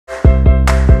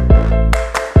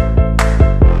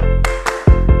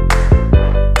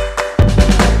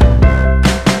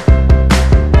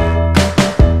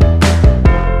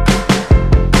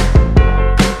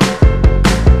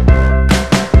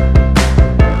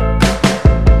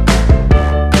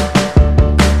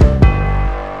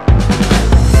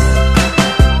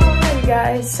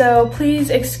So please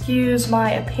excuse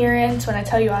my appearance when I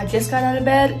tell you I just got out of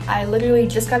bed. I literally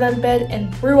just got out of bed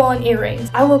and threw on earrings.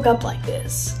 I woke up like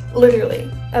this, literally,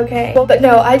 okay? But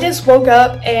no, I just woke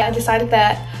up and I decided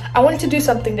that I wanted to do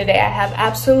something today. I have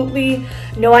absolutely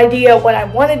no idea what I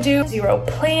want to do. Zero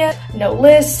plan, no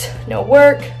list, no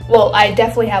work. Well, I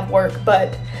definitely have work,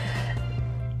 but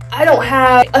I don't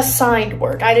have assigned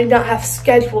work. I did not have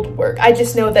scheduled work. I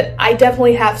just know that I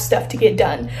definitely have stuff to get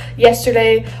done.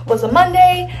 Yesterday was a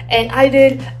Monday and I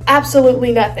did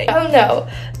absolutely nothing. I don't know.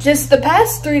 Just the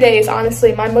past 3 days,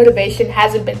 honestly, my motivation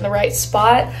hasn't been in the right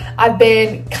spot. I've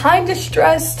been kind of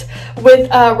stressed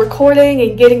with recording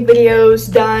and getting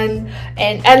videos done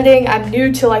and editing. I'm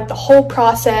new to like the whole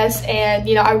process, and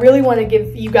you know, I really want to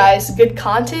give you guys good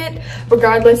content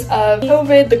regardless of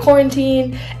COVID, the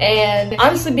quarantine, and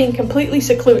honestly being completely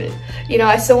secluded. You know,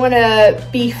 I still want to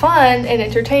be fun and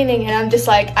entertaining, and I'm just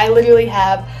like, I literally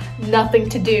have nothing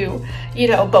to do, you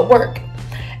know, but work.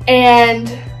 And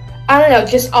I don't know,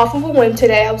 just off of a whim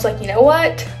today, I was like, you know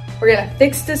what? We're gonna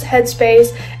fix this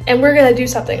headspace and we're gonna do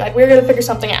something. Like, we're gonna figure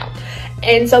something out.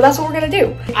 And so that's what we're gonna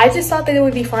do. I just thought that it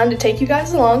would be fun to take you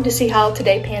guys along to see how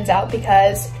today pans out,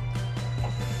 because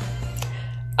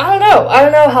I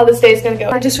don't know how this day is gonna go.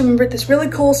 I just remembered this really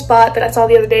cool spot that I saw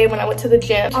the other day when I went to the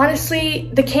gym. Honestly,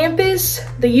 the campus,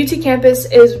 the UT campus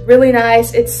is really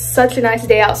nice. It's such a nice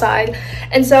day outside.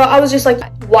 And so I was just like,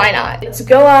 why not? Let's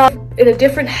go out in a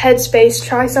different headspace,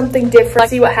 try something different,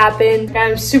 see what happens.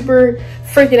 I'm super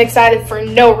freaking excited for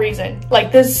no reason.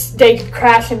 Like, this day could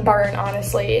crash and burn,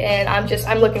 honestly, and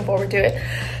I'm looking forward to it.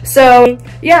 So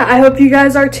yeah, I hope you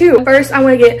guys are too. First, I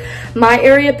want to get my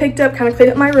area picked up, kind of clean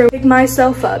up my room, pick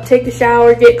myself up, take the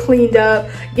shower, get cleaned up,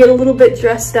 get a little bit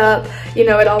dressed up. You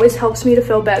know, it always helps me to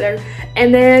feel better.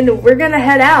 And then we're gonna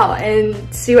head out and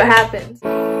see what happens.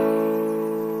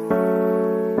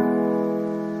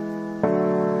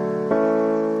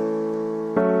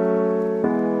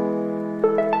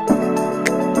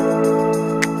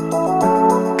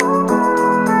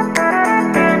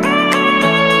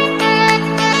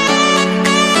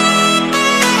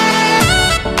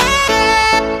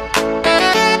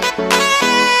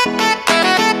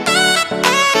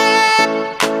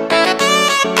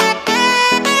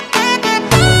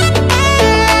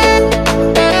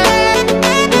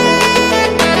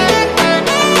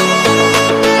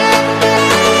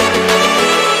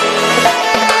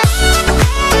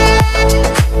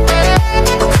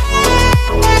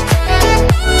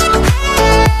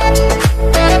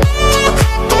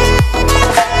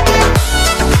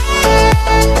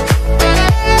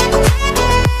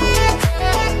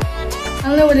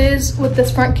 With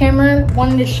this front camera,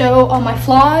 wanting to show all my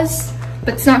flaws,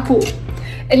 but it's not cool.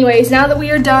 Anyways, now that we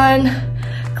are done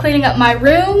cleaning up my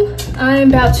room, I'm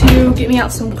about to get me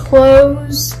out some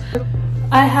clothes.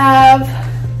 I have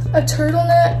a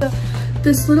turtleneck,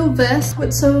 this little vest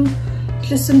with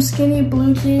just some skinny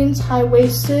blue jeans,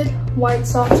 high-waisted, white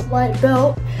socks, white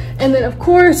belt, and then of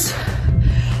course,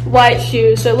 white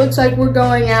shoes. So it looks like we're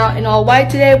going out in all white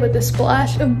today with a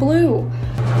splash of blue.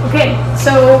 Okay,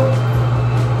 so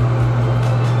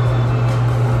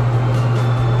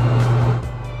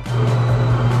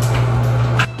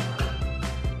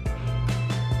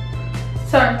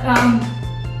sorry,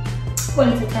 what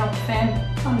is it now,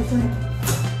 fan, obviously.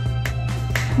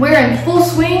 We're in full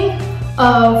swing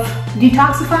of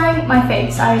detoxifying my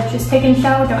face. I've just taken a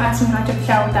shower. Don't ask me how I took a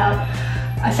shower without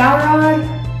a shower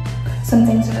on. Some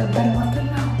things are better left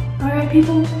unknown. All right,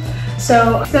 people?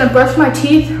 So I'm just gonna brush my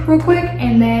teeth real quick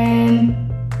and then,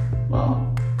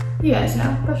 well, you guys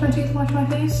know, brush my teeth and wash my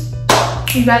face.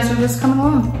 You guys are just coming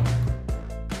along.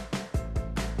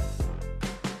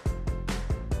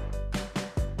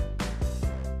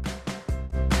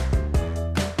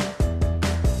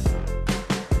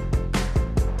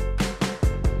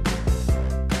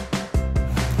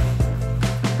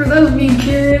 For those of you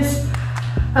curious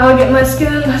how I get my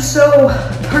skin so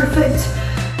perfect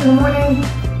in the morning,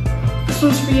 this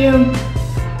one's for you.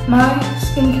 My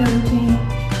skincare routine.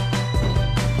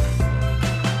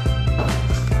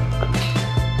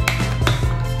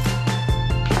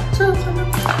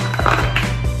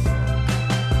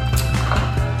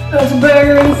 That's a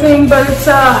bear or anything, but it's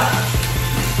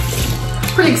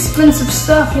pretty expensive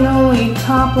stuff, you know, only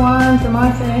top line for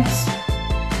my face.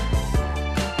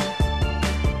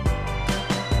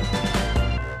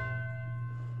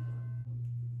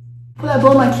 I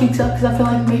blow my cheeks up because I feel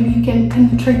like maybe you can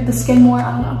penetrate the skin more.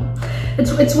 I don't know.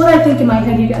 It's what I think in my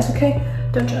head, you guys, okay?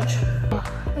 Don't judge.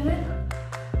 And then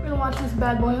we're gonna watch this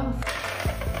bad boy off.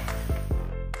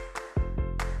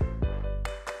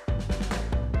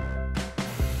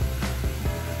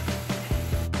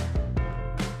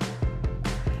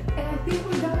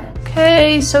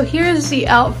 Okay, so here's the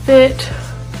outfit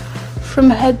from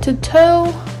head to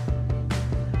toe.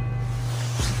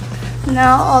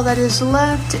 Now all that is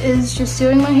left is just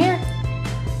doing my hair.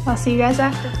 I'll see you guys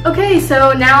after. Okay,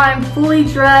 so now I'm fully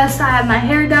dressed. I have my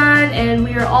hair done and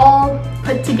we are all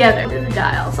put together. There's a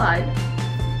guy outside.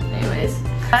 Anyways,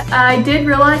 I did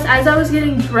realize as I was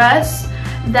getting dressed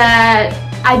that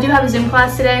I do have a Zoom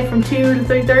class today from 2 to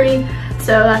 3:30,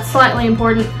 so that's slightly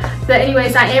important. But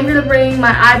anyways, I am gonna bring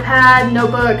my iPad,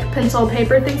 notebook, pencil,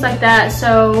 paper, things like that.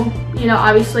 So, you know,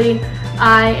 obviously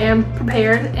I am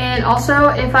prepared. And also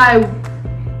if I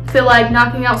feel like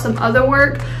knocking out some other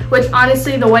work, which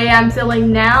honestly the way I'm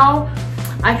feeling now,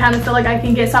 I kind of feel like I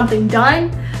can get something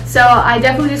done. So I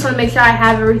definitely just want to make sure I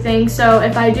have everything. So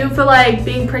if I do feel like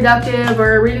being productive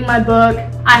or reading my book,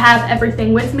 I have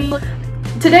everything with me.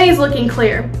 Today is looking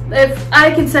clear. If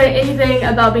I can say anything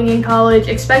about being in college,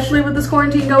 especially with this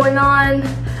quarantine going on,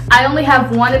 I only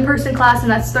have one in-person class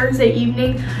and that's Thursday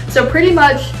evening. So pretty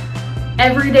much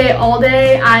every day, all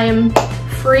day, I am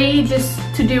free just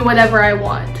to do whatever I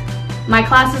want. My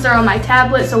classes are on my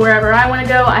tablet, so wherever I want to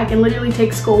go, I can literally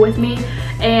take school with me.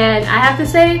 And I have to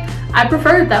say, I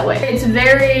prefer it that way. It's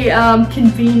very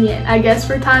convenient, I guess,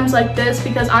 for times like this,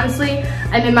 because honestly,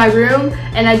 I'm in my room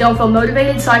and I don't feel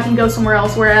motivated, so I can go somewhere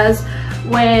else. Whereas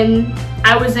when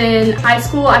I was in high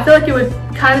school, I feel like it would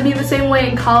kind of be the same way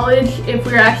in college if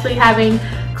we were actually having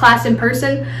class in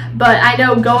person. But I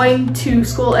know going to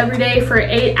school every day for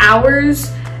 8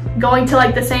 hours, going to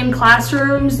like the same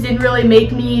classrooms didn't really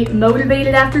make me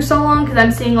motivated after so long, because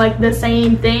I'm seeing like the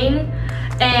same thing.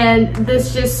 And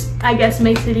this just, I guess,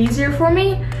 makes it easier for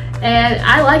me. And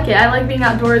I like it. I like being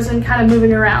outdoors and kind of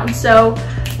moving around. So,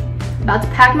 about to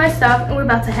pack my stuff and we're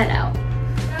about to head out.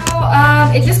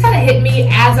 So, it just kind of hit me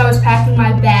as I was packing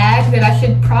my bag that I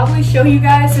should probably show you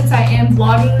guys, since I am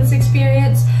vlogging this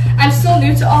experience. I'm still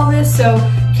new to all this, so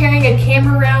carrying a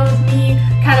camera around with me,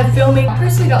 kind of filming, I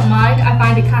personally don't mind. I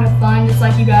find it kind of fun. It's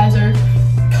like you guys are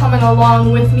coming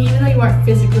along with me, even though you aren't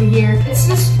physically here. It's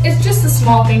just the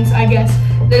small things, I guess,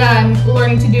 that I'm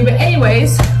learning to do. But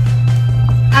anyways,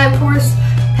 I of course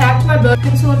packed my book,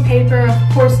 pencil and paper,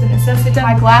 of course the necessity,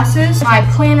 my glasses, my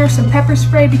planner, some pepper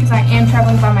spray because I am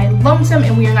traveling by my lonesome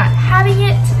and we are not having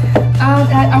it.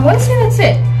 And I want to say that's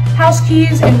it. House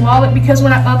keys and wallet, because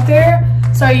when I'm up there,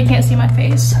 sorry you can't see my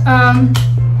face.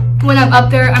 When I'm up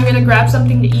there, I'm gonna grab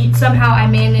something to eat. Somehow I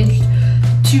managed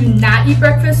to not eat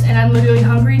breakfast and I'm literally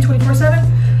hungry 24/7.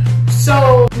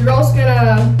 So we're also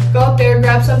gonna go up there,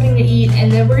 grab something to eat,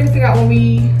 and then we're gonna figure out when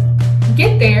we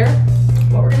get there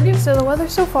what we're gonna do. So the weather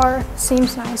so far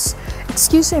seems nice.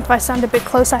 Excuse me if I sound a bit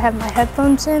close, I have my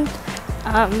headphones in.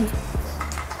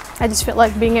 I just feel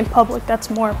like being in public, that's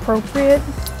more appropriate.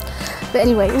 But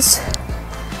anyways,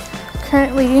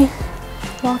 currently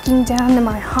walking down to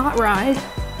my hot ride,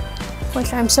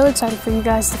 which I'm so excited for you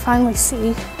guys to finally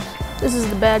see. This is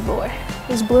the bad boy.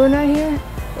 This blue one right here,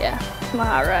 yeah, my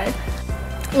hot ride.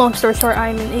 Long story short,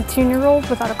 I'm an 18-year-old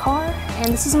without a car,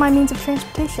 and this is my means of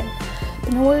transportation.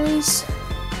 But no worries,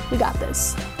 we got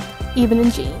this. Even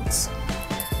in jeans,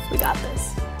 we got this.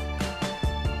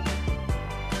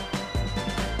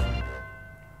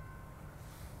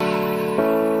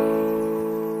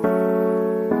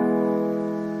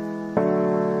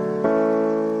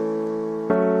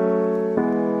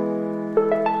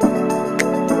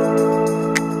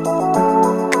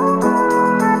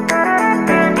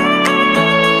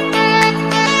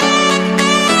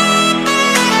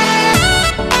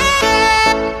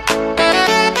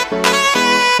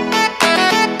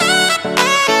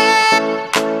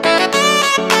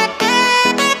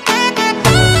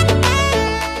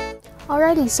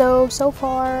 So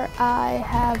far I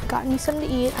have gotten me something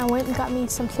to eat. I went and got me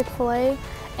some Chick-fil-A,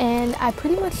 and I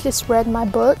pretty much just read my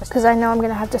book because I know I'm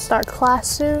gonna have to start class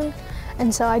soon,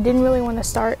 and so I didn't really want to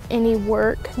start any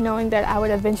work knowing that I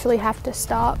would eventually have to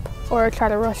stop or try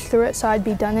to rush through it so I'd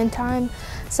be done in time.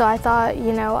 So I thought,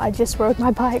 you know, I just rode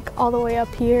my bike all the way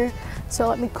up here, so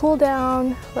let me cool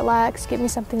down, relax, get me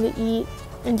something to eat,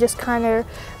 and just kind of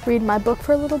read my book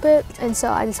for a little bit. And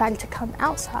so I decided to come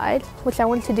outside, which I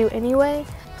wanted to do anyway,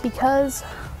 because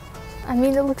I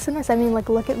mean it looks so nice. I mean, like,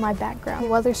 look at my background. The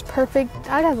weather's perfect.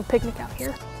 I'd have a picnic out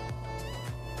here.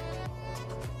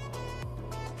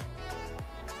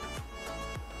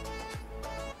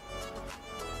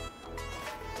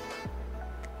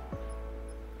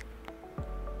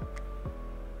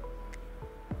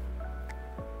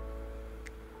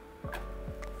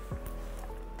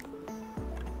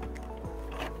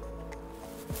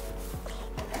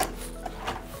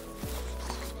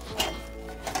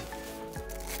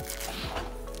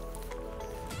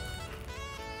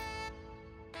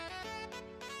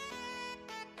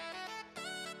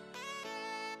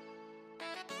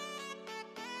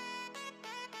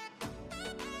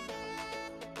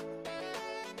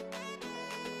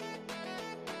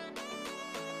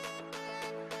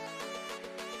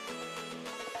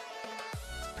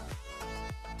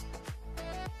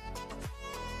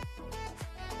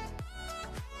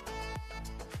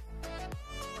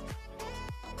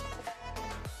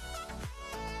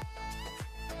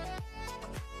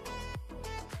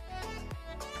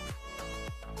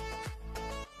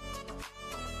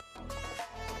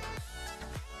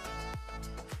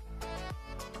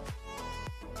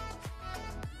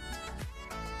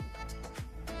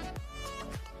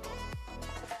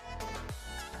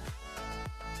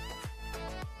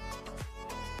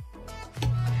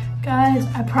 Guys,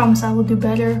 I promise I will do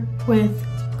better with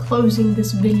closing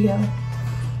this video.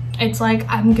 It's like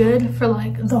I'm good for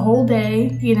like the whole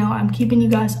day, you know, I'm keeping you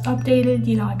guys updated,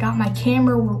 you know, I got my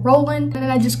camera, we're rolling, and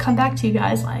then I just come back to you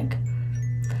guys like,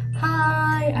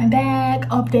 hi, I'm back,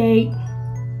 update.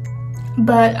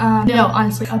 But no,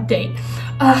 honestly, update.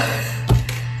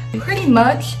 Pretty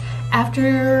much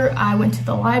after I went to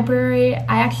the library,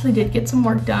 I actually did get some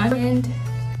work done, and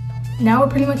now we're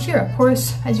pretty much here. Of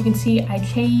course, as you can see, I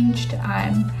changed.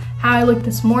 I'm how I look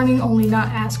this morning, only not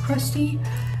as crusty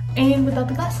and without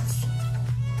the glasses.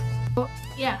 Well,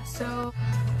 yeah, so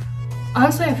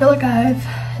honestly, I feel like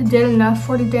I've did enough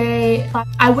for today.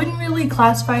 I wouldn't really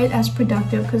classify it as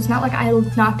productive because it's not like I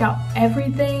knocked out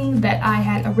everything that I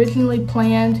had originally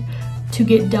planned to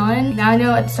get done. Now I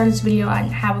know at the start of this video I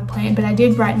didn't have a plan, but I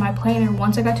did write my planner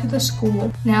once I got to the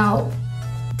school. Now,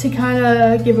 to kind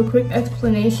of give a quick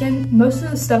explanation, most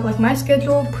of the stuff, like my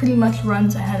schedule pretty much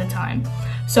runs ahead of time.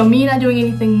 So me not doing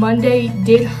anything Monday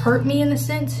did hurt me in a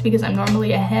sense because I'm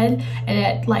normally ahead,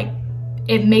 and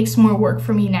it makes more work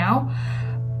for me now,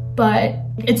 but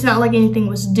it's not like anything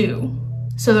was due.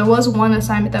 So there was one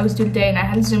assignment that was due today and I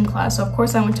had a Zoom class. So of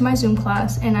course I went to my Zoom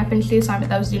class and I finished the assignment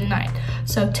that was due tonight.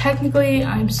 So technically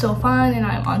I'm still fine and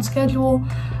I'm on schedule,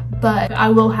 but I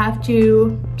will have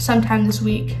to sometime this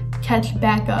week catch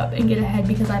back up and get ahead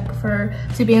because I prefer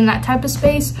to be in that type of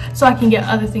space so I can get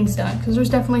other things done, because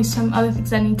there's definitely some other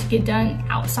things I need to get done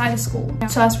outside of school.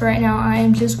 So as for right now, I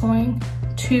am just going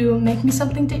to make me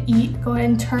something to eat, go ahead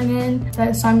and turn in that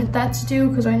assignment that's due,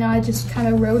 because right now I just kind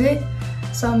of wrote it.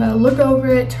 So I'm gonna look over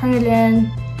it, turn it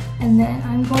in, and then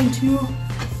I'm going to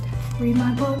read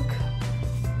my book.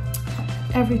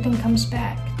 Everything comes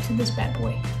back to this bad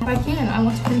boy. If I can, I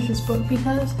want to finish this book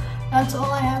because that's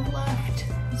all I have left.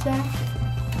 Is that?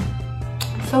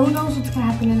 So who knows what's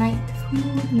gonna happen tonight?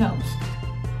 Who knows?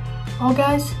 Well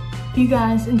guys, if you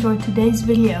guys enjoyed today's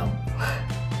video,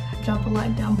 drop a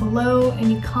like down below.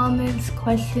 Any comments,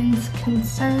 questions,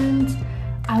 concerns,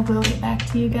 I will get back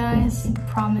to you guys,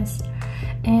 promise.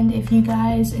 And if you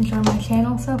guys enjoy my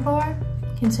channel so far,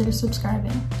 consider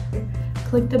subscribing.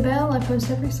 Click the bell, I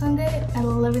post every Sunday at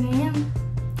 11 a.m.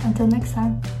 Until next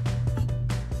time.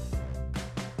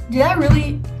 Did I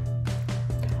really?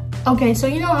 Okay, so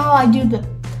you know how I do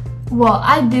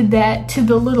I did that to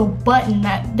the little button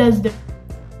that does the